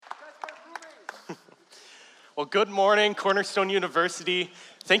Well, good morning, Cornerstone University.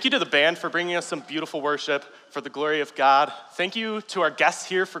 Thank you to the band for bringing us some beautiful worship for the glory of God. Thank you to our guests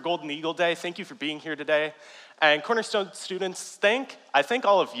here for Golden Eagle Day. Thank you for being here today. And Cornerstone students, I thank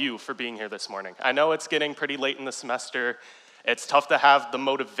all of you for being here this morning. I know it's getting pretty late in the semester. It's tough to have the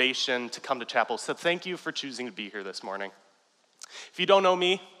motivation to come to chapel, so thank you for choosing to be here this morning. If you don't know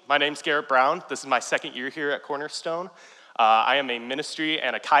me, my name's Garrett Brown. This is my second year here at Cornerstone. I am a ministry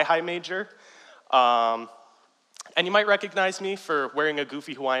and a Chi-Hi major. And you might recognize me for wearing a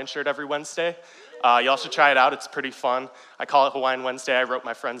goofy Hawaiian shirt every Wednesday. Y'all should try it out. It's pretty fun. I call it Hawaiian Wednesday. I wrote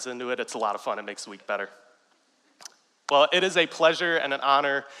my friends into it. It's a lot of fun. It makes the week better. Well, it is a pleasure and an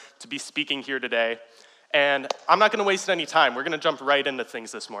honor to be speaking here today. And I'm not going to waste any time. We're going to jump right into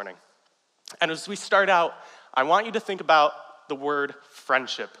things this morning. And as we start out, I want you to think about the word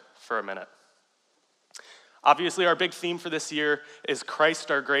friendship for a minute. Obviously, our big theme for this year is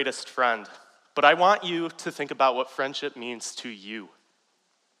Christ, our greatest friend. But I want you to think about what friendship means to you.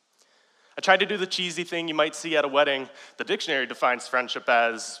 I tried to do the cheesy thing you might see at a wedding. The dictionary defines friendship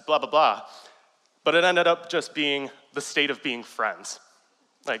as blah, blah, blah. But it ended up just being the state of being friends.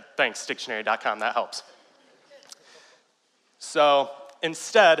 Like, thanks, dictionary.com, that helps. So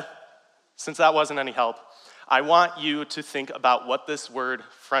instead, since that wasn't any help, I want you to think about what this word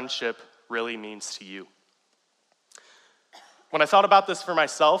friendship really means to you. When I thought about this for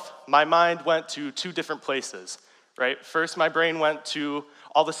myself, my mind went to two different places, right? First, my brain went to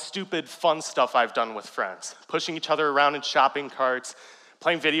all the stupid, fun stuff I've done with friends, pushing each other around in shopping carts,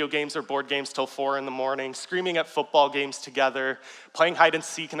 playing video games or board games till 4 a.m, screaming at football games together, playing hide and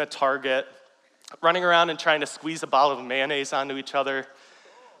seek in a Target, running around and trying to squeeze a bottle of mayonnaise onto each other.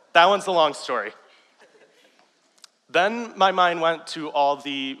 That one's a long story. Then my mind went to all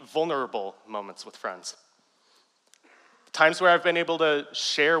the vulnerable moments with friends. Times where I've been able to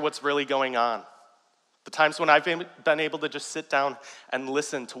share what's really going on. The times when I've been able to just sit down and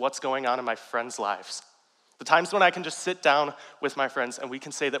listen to what's going on in my friends' lives. The times when I can just sit down with my friends and we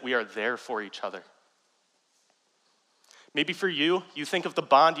can say that we are there for each other. Maybe for you, you think of the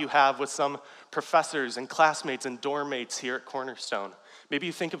bond you have with some professors and classmates and dorm mates here at Cornerstone. Maybe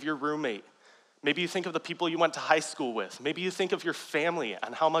you think of your roommate. Maybe you think of the people you went to high school with. Maybe you think of your family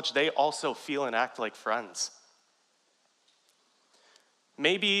and how much they also feel and act like friends.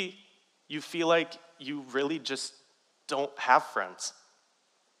 Maybe you feel like you really just don't have friends.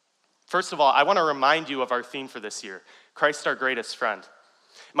 First of all, I want to remind you of our theme for this year, Christ, our greatest friend.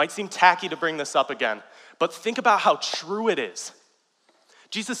 It might seem tacky to bring this up again, but think about how true it is.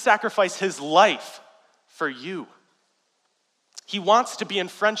 Jesus sacrificed his life for you. He wants to be in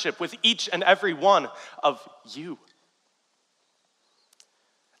friendship with each and every one of you.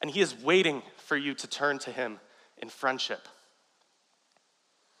 And he is waiting for you to turn to him in friendship.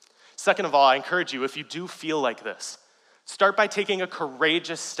 Second of all, I encourage you, if you do feel like this, start by taking a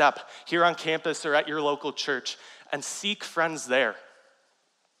courageous step here on campus or at your local church and seek friends there.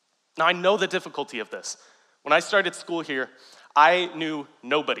 Now, I know the difficulty of this. When I started school here, I knew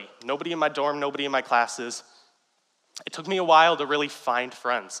nobody in my dorm, nobody in my classes. It took me a while to really find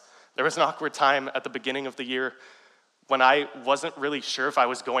friends. There was an awkward time at the beginning of the year when I wasn't really sure if I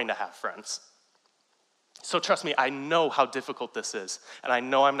was going to have friends. So trust me, I know how difficult this is, and I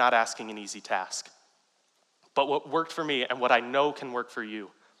know I'm not asking an easy task. But what worked for me and what I know can work for you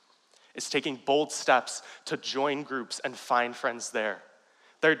is taking bold steps to join groups and find friends there.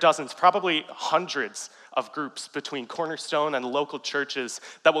 There are dozens, probably hundreds of groups between Cornerstone and local churches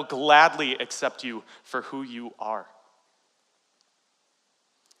that will gladly accept you for who you are.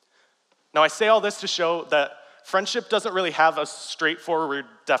 Now, I say all this to show that friendship doesn't really have a straightforward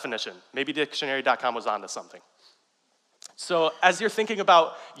definition. Maybe dictionary.com was onto something. So as you're thinking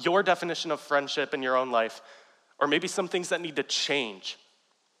about your definition of friendship in your own life, or maybe some things that need to change,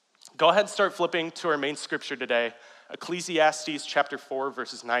 go ahead and start flipping to our main scripture today, Ecclesiastes chapter 4,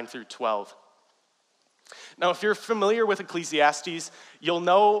 verses 9 through 12. Now, if you're familiar with Ecclesiastes, you'll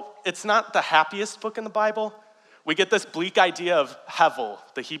know it's not the happiest book in the Bible. We get this bleak idea of hevel,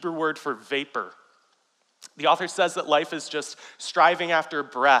 the Hebrew word for vapor. The author says that life is just striving after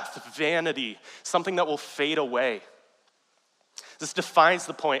breath, vanity, something that will fade away. This defines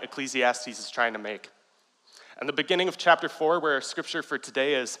the point Ecclesiastes is trying to make. And the beginning of chapter 4, where our scripture for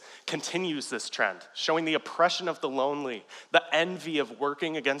today is, continues this trend, showing the oppression of the lonely, the envy of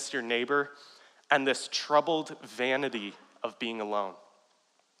working against your neighbor, and this troubled vanity of being alone.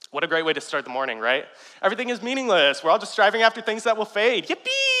 What a great way to start the morning, right? Everything is meaningless. We're all just striving after things that will fade.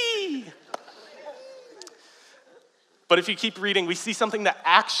 Yippee! But if you keep reading, we see something that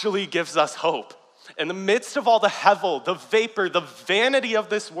actually gives us hope. In the midst of all the hevel, the vapor, the vanity of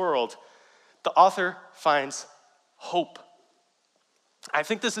this world, the author finds hope. I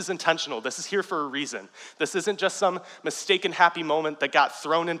think this is intentional. This is here for a reason. This isn't just some mistaken happy moment that got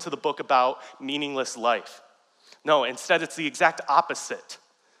thrown into the book about meaningless life. No, instead it's the exact opposite.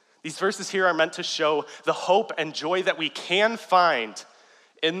 These verses here are meant to show the hope and joy that we can find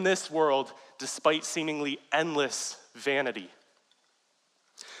in this world despite seemingly endless vanity.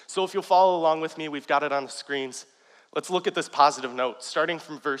 So if you'll follow along with me, we've got it on the screens. Let's look at this positive note. Starting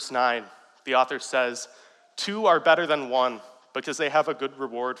from verse 9, the author says, "Two are better than one, because they have a good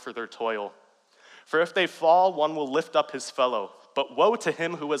reward for their toil. For if they fall, one will lift up his fellow. But woe to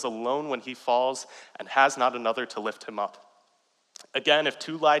him who is alone when he falls and has not another to lift him up. Again, if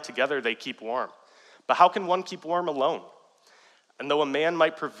two lie together, they keep warm. But how can one keep warm alone? And though a man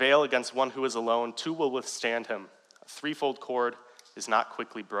might prevail against one who is alone, two will withstand him. A threefold cord is not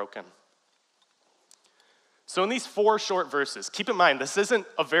quickly broken." So in these 4 short verses, keep in mind, this isn't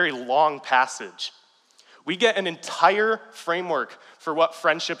a very long passage. We get an entire framework for what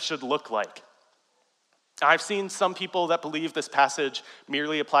friendship should look like. I've seen some people that believe this passage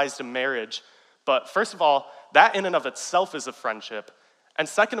merely applies to marriage, but first of all, that in and of itself is a friendship. And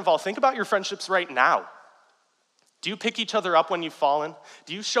second of all, think about your friendships right now. Do you pick each other up when you've fallen?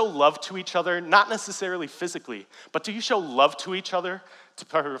 Do you show love to each other, not necessarily physically, but do you show love to each other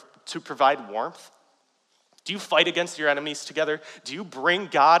to provide warmth? Do you fight against your enemies together? Do you bring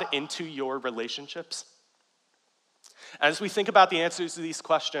God into your relationships? As we think about the answers to these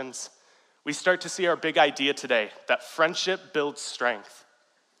questions, we start to see our big idea today, that friendship builds strength.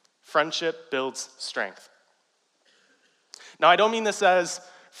 Friendship builds strength. Now, I don't mean this as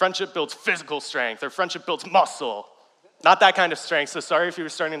friendship builds physical strength or friendship builds muscle. Not that kind of strength, so sorry if you were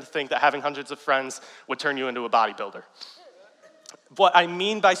starting to think that having hundreds of friends would turn you into a bodybuilder. What I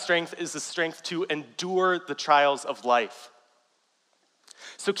mean by strength is the strength to endure the trials of life.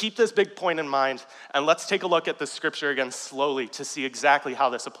 So keep this big point in mind, and let's take a look at the scripture again slowly to see exactly how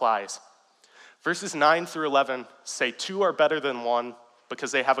this applies. Verses 9 through 11 say, "Two are better than one,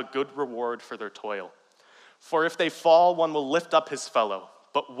 because they have a good reward for their toil. For if they fall, one will lift up his fellow.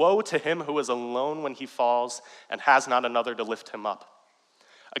 But woe to him who is alone when he falls and has not another to lift him up.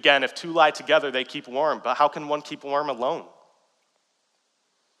 Again, if two lie together, they keep warm, but how can one keep warm alone?"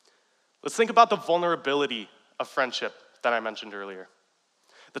 Let's think about the vulnerability of friendship that I mentioned earlier.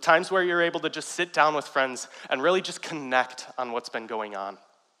 The times where you're able to just sit down with friends and really just connect on what's been going on.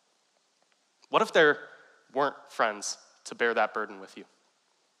 What if there weren't friends to bear that burden with you?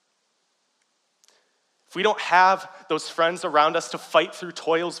 If we don't have those friends around us to fight through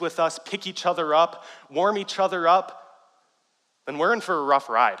toils with us, pick each other up, warm each other up, then we're in for a rough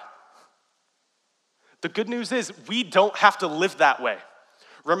ride. The good news is we don't have to live that way.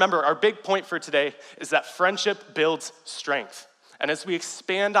 Remember, our big point for today is that friendship builds strength. And as we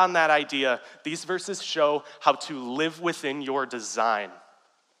expand on that idea, these verses show how to live within your design.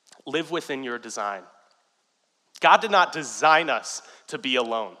 Live within your design. God did not design us to be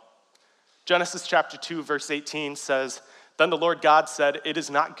alone. Genesis chapter 2, verse 18 says, "Then the Lord God said, 'It is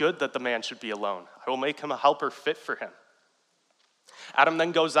not good that the man should be alone. I will make him a helper fit for him.'" Adam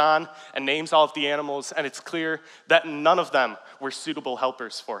then goes on and names all of the animals, and it's clear that none of them were suitable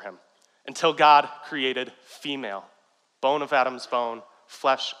helpers for him until God created female. Bone of Adam's bone,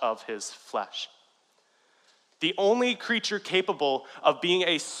 flesh of his flesh. The only creature capable of being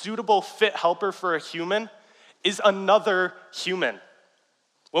a suitable fit helper for a human is another human.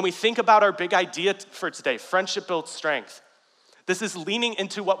 When we think about our big idea for today, friendship builds strength, this is leaning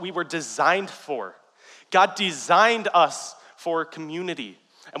into what we were designed for. God designed us for community,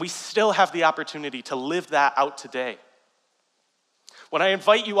 and we still have the opportunity to live that out today. What I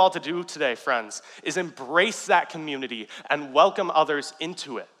invite you all to do today, friends, is embrace that community and welcome others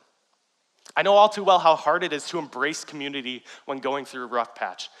into it. I know all too well how hard it is to embrace community when going through a rough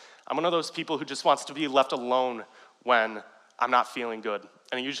patch. I'm one of those people who just wants to be left alone when I'm not feeling good.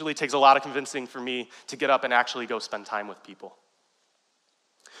 And it usually takes a lot of convincing for me to get up and actually go spend time with people.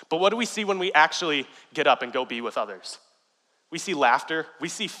 But what do we see when we actually get up and go be with others? We see laughter, we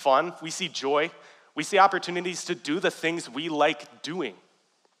see fun, we see joy, we see opportunities to do the things we like doing.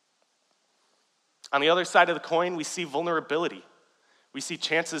 On the other side of the coin, we see vulnerability. We see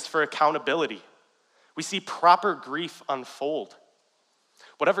chances for accountability. We see proper grief unfold.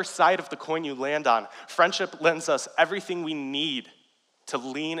 Whatever side of the coin you land on, friendship lends us everything we need to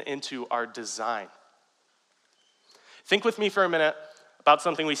lean into our design. Think with me for a minute about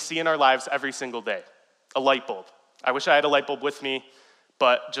something we see in our lives every single day, a light bulb. I wish I had a light bulb with me,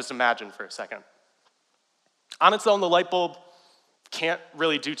 but just imagine for a second. On its own, the light bulb can't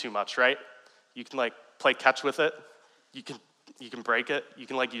really do too much, right? You can play catch with it. You can You can break it. You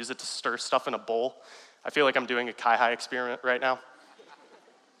can use it to stir stuff in a bowl. I feel like I'm doing a Kai-Hai experiment right now.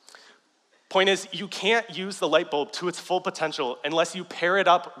 Point is, you can't use the light bulb to its full potential unless you pair it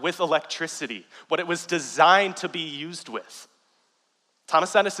up with electricity, what it was designed to be used with.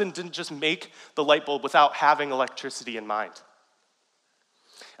 Thomas Edison didn't just make the light bulb without having electricity in mind.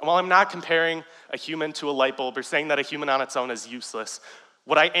 And while I'm not comparing a human to a light bulb or saying that a human on its own is useless,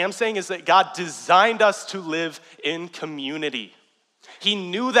 what I am saying is that God designed us to live in community. He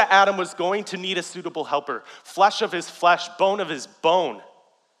knew that Adam was going to need a suitable helper, flesh of his flesh, bone of his bone.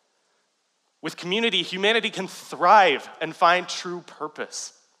 With community, humanity can thrive and find true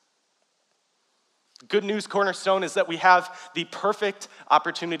purpose. Good news, Cornerstone, is that we have the perfect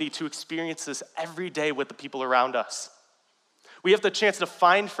opportunity to experience this every day with the people around us. We have the chance to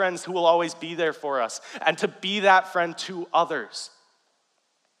find friends who will always be there for us and to be that friend to others.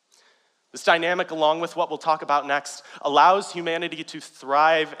 This dynamic, along with what we'll talk about next, allows humanity to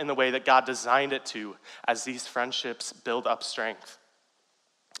thrive in the way that God designed it to as these friendships build up strength.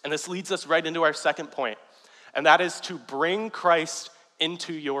 And this leads us right into our second point, and that is to bring Christ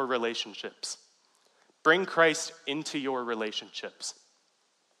into your relationships. Bring Christ into your relationships.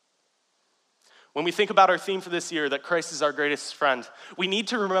 When we think about our theme for this year, that Christ is our greatest friend, we need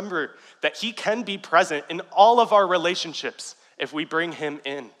to remember that he can be present in all of our relationships if we bring him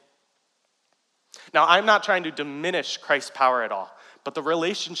in. Now, I'm not trying to diminish Christ's power at all, but the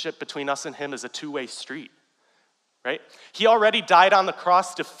relationship between us and him is a two-way street. Right? He already died on the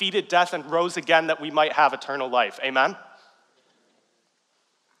cross, defeated death, and rose again that we might have eternal life. Amen?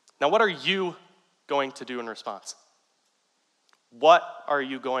 Now, what are you going to do in response? What are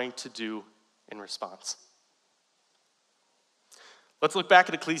you going to do in response? Let's look back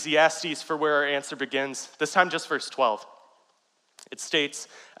at Ecclesiastes for where our answer begins, this time just verse 12. It states,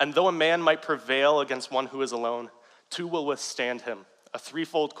 "And though a man might prevail against one who is alone, two will withstand him. A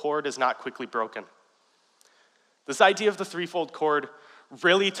threefold cord is not quickly broken." This idea of the threefold cord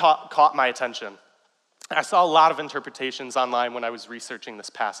really caught my attention. I saw a lot of interpretations online when I was researching this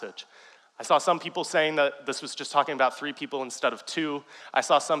passage. I saw some people saying that this was just talking about three people instead of two. I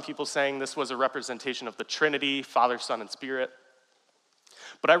saw some people saying this was a representation of the Trinity, Father, Son, and Spirit.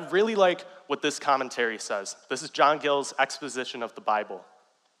 But I really like what this commentary says. This is John Gill's exposition of the Bible.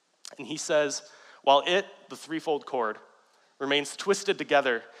 And he says, while it, the threefold cord, remains twisted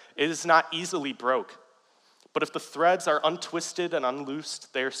together, it is not easily broke. But if the threads are untwisted and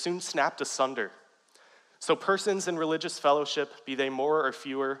unloosed, they are soon snapped asunder. So persons in religious fellowship, be they more or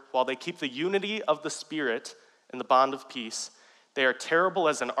fewer, while they keep the unity of the Spirit in the bond of peace, they are terrible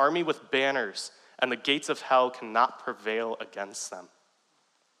as an army with banners, and the gates of hell cannot prevail against them.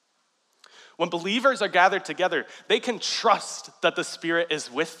 When believers are gathered together, they can trust that the Spirit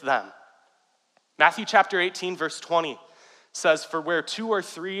is with them. Matthew chapter 18, verse 20 says, "For where two or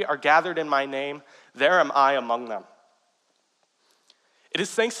three are gathered in my name, there am I among them." It is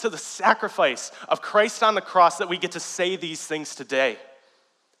thanks to the sacrifice of Christ on the cross that we get to say these things today.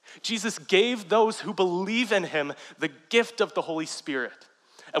 Jesus gave those who believe in him the gift of the Holy Spirit.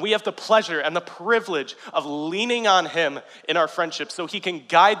 And we have the pleasure and the privilege of leaning on him in our friendship so he can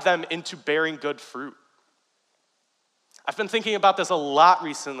guide them into bearing good fruit. I've been thinking about this a lot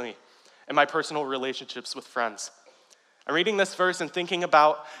recently in my personal relationships with friends. I'm reading this verse and thinking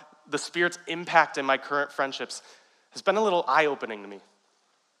about the Spirit's impact in my current friendships has been a little eye-opening to me.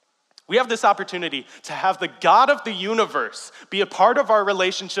 We have this opportunity to have the God of the universe be a part of our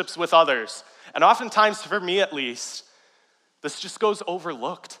relationships with others. And oftentimes, for me at least, this just goes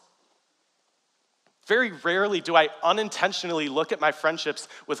overlooked. Very rarely do I unintentionally look at my friendships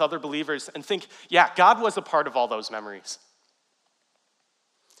with other believers and think, yeah, God was a part of all those memories.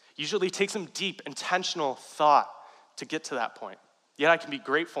 Usually it takes some deep, intentional thought to get to that point. Yet I can be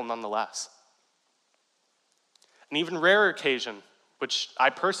grateful nonetheless. An even rarer occasion, which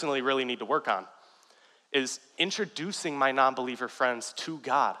I personally really need to work on, is introducing my non-believer friends to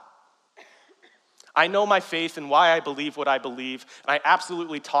God. I know my faith and why I believe what I believe, and I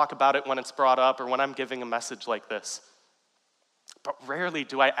absolutely talk about it when it's brought up or when I'm giving a message like this. But rarely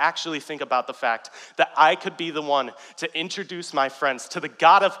do I actually think about the fact that I could be the one to introduce my friends to the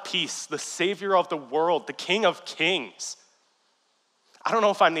God of peace, the Savior of the world, the King of kings. I don't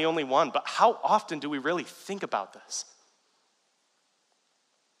know if I'm the only one, but how often do we really think about this?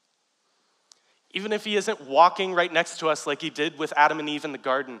 Even if he isn't walking right next to us like he did with Adam and Eve in the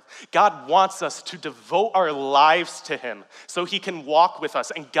garden, God wants us to devote our lives to him so he can walk with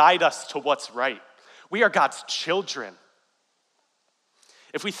us and guide us to what's right. We are God's children.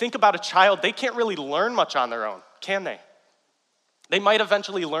 If we think about a child, they can't really learn much on their own, can they? They might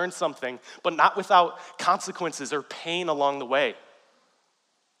eventually learn something, but not without consequences or pain along the way.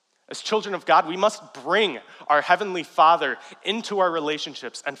 As children of God, we must bring our Heavenly Father into our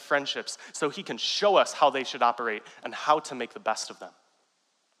relationships and friendships so he can show us how they should operate and how to make the best of them.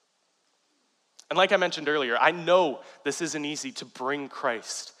 And like I mentioned earlier, I know this isn't easy to bring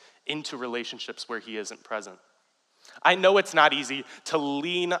Christ into relationships where he isn't present. I know it's not easy to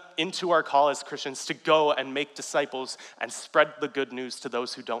lean into our call as Christians to go and make disciples and spread the good news to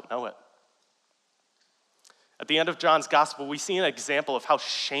those who don't know it. At the end of John's gospel, we see an example of how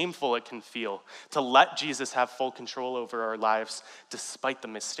shameful it can feel to let Jesus have full control over our lives despite the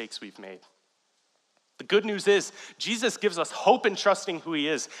mistakes we've made. The good news is Jesus gives us hope in trusting who he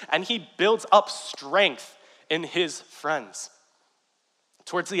is, and he builds up strength in his friends.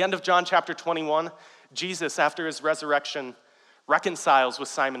 Towards the end of John chapter 21, Jesus, after his resurrection, reconciles with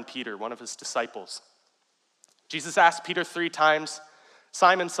Simon Peter, one of his disciples. Jesus asked Peter 3 times,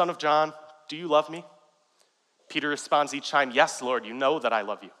 "Simon, son of John, do you love me?" Peter responds each time, "Yes, Lord, you know that I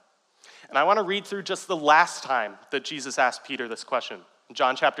love you." And I want to read through just the last time that Jesus asked Peter this question, in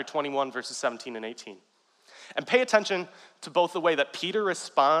John chapter 21, verses 17 and 18. And pay attention to both the way that Peter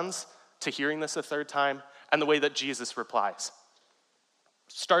responds to hearing this a third time and the way that Jesus replies.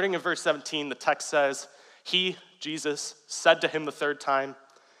 Starting in verse 17, the text says, "He, Jesus, said to him the third time,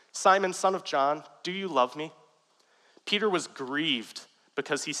 'Simon, son of John, do you love me?' Peter was grieved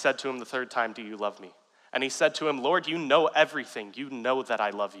because he said to him the third time, 'Do you love me?' And he said to him, 'Lord, you know everything. You know that I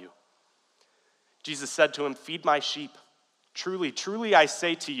love you.' Jesus said to him, 'Feed my sheep. Truly, truly, I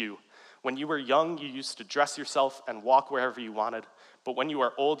say to you, when you were young, you used to dress yourself and walk wherever you wanted. But when you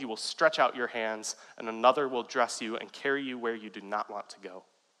are old, you will stretch out your hands, and another will dress you and carry you where you do not want to go.'"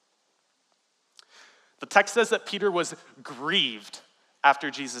 The text says that Peter was grieved after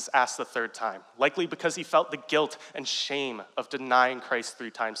Jesus asked the third time, likely because he felt the guilt and shame of denying Christ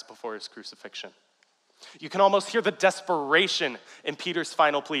 3 times before his crucifixion. You can almost hear the desperation in Peter's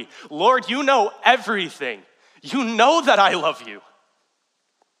final plea. "Lord, you know everything. You know that I love you."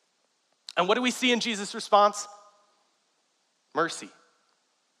 And what do we see in Jesus' response? Mercy.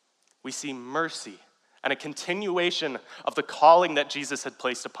 We see mercy and a continuation of the calling that Jesus had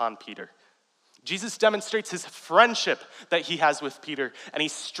placed upon Peter. Jesus demonstrates his friendship that he has with Peter, and he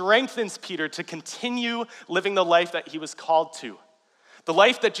strengthens Peter to continue living the life that he was called to. The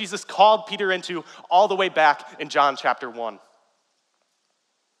life that Jesus called Peter into all the way back in John chapter 1.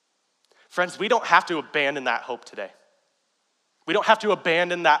 Friends, we don't have to abandon that hope today. We don't have to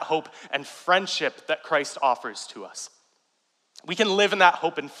abandon that hope and friendship that Christ offers to us. We can live in that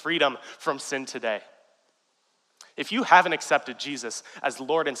hope and freedom from sin today. If you haven't accepted Jesus as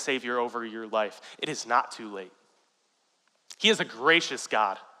Lord and Savior over your life, it is not too late. He is a gracious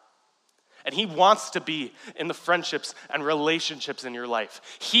God, and he wants to be in the friendships and relationships in your life.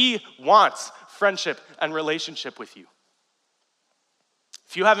 He wants friendship and relationship with you.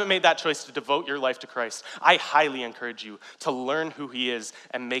 If you haven't made that choice to devote your life to Christ, I highly encourage you to learn who he is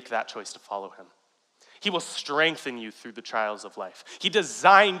and make that choice to follow him. He will strengthen you through the trials of life. He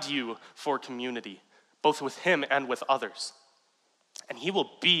designed you for community, both with him and with others. And he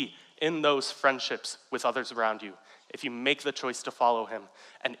will be in those friendships with others around you if you make the choice to follow him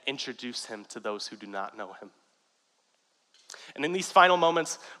and introduce him to those who do not know him. And in these final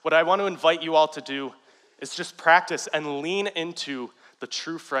moments, what I want to invite you all to do is just practice and lean into the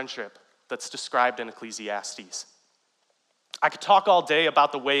true friendship that's described in Ecclesiastes. I could talk all day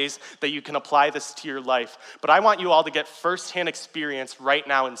about the ways that you can apply this to your life, but I want you all to get firsthand experience right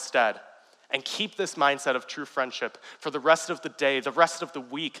now instead, and keep this mindset of true friendship for the rest of the day, the rest of the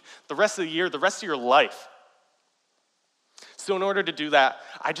week, the rest of the year, the rest of your life. So in order to do that,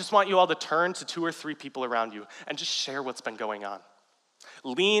 I just want you all to turn to 2 or 3 people around you and just share what's been going on.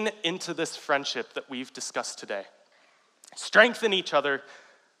 Lean into this friendship that we've discussed today. Strengthen each other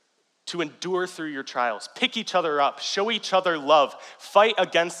to endure through your trials. Pick each other up. Show each other love. Fight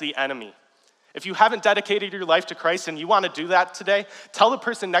against the enemy. If you haven't dedicated your life to Christ and you want to do that today, tell the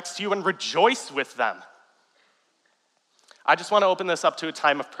person next to you and rejoice with them. I just want to open this up to a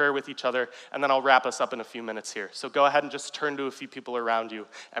time of prayer with each other, and then I'll wrap us up in a few minutes here. So go ahead and just turn to a few people around you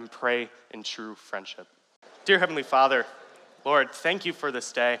and pray in true friendship. Dear Heavenly Father, Lord, thank you for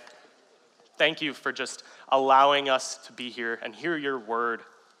this day. Thank you for just allowing us to be here and hear your word.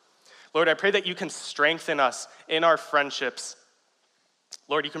 Lord, I pray that you can strengthen us in our friendships.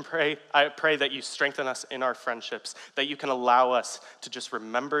 Lord, I pray that you strengthen us in our friendships, that you can allow us to just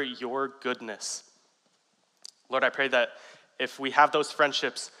remember your goodness. Lord, I pray that if we have those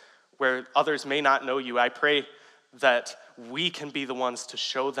friendships where others may not know you, I pray that we can be the ones to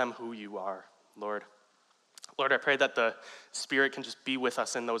show them who you are, Lord. Lord, I pray that the Spirit can just be with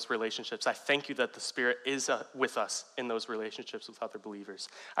us in those relationships. I thank you that the Spirit is with us in those relationships with other believers.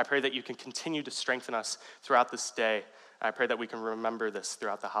 I pray that you can continue to strengthen us throughout this day. I pray that we can remember this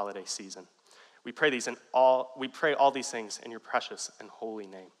throughout the holiday season. We pray all these things in your precious and holy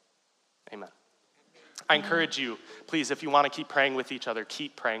name. Amen. I encourage you, please, if you want to keep praying with each other,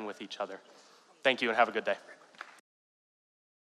 keep praying with each other. Thank you and have a good day.